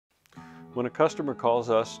When a customer calls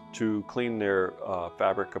us to clean their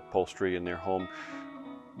fabric upholstery in their home,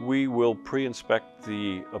 we will pre-inspect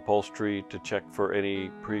the upholstery to check for any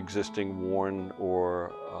pre-existing worn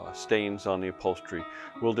or stains on the upholstery.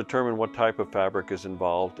 We'll determine what type of fabric is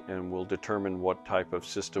involved, and we'll determine what type of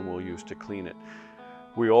system we'll use to clean it.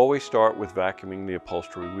 We always start with vacuuming the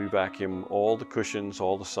upholstery. We vacuum all the cushions,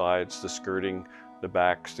 all the sides, the skirting, the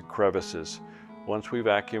backs, the crevices. Once we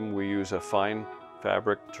vacuum, we use a fine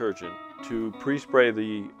fabric detergent to pre-spray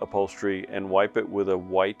the upholstery and wipe it with a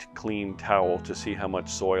white clean towel to see how much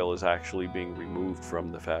soil is actually being removed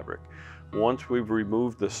from the fabric. Once we've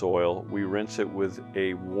removed the soil, we rinse it with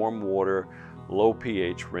a warm water, low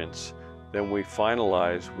pH rinse. Then we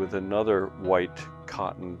finalize with another white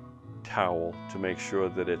cotton towel to make sure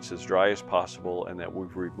that it's as dry as possible and that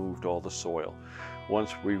we've removed all the soil.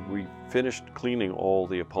 Once we've finished cleaning all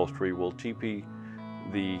the upholstery, we'll TP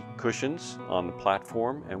the cushions on the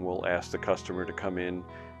platform, and we'll ask the customer to come in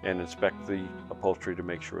and inspect the upholstery to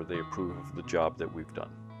make sure they approve of the job that we've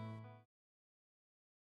done.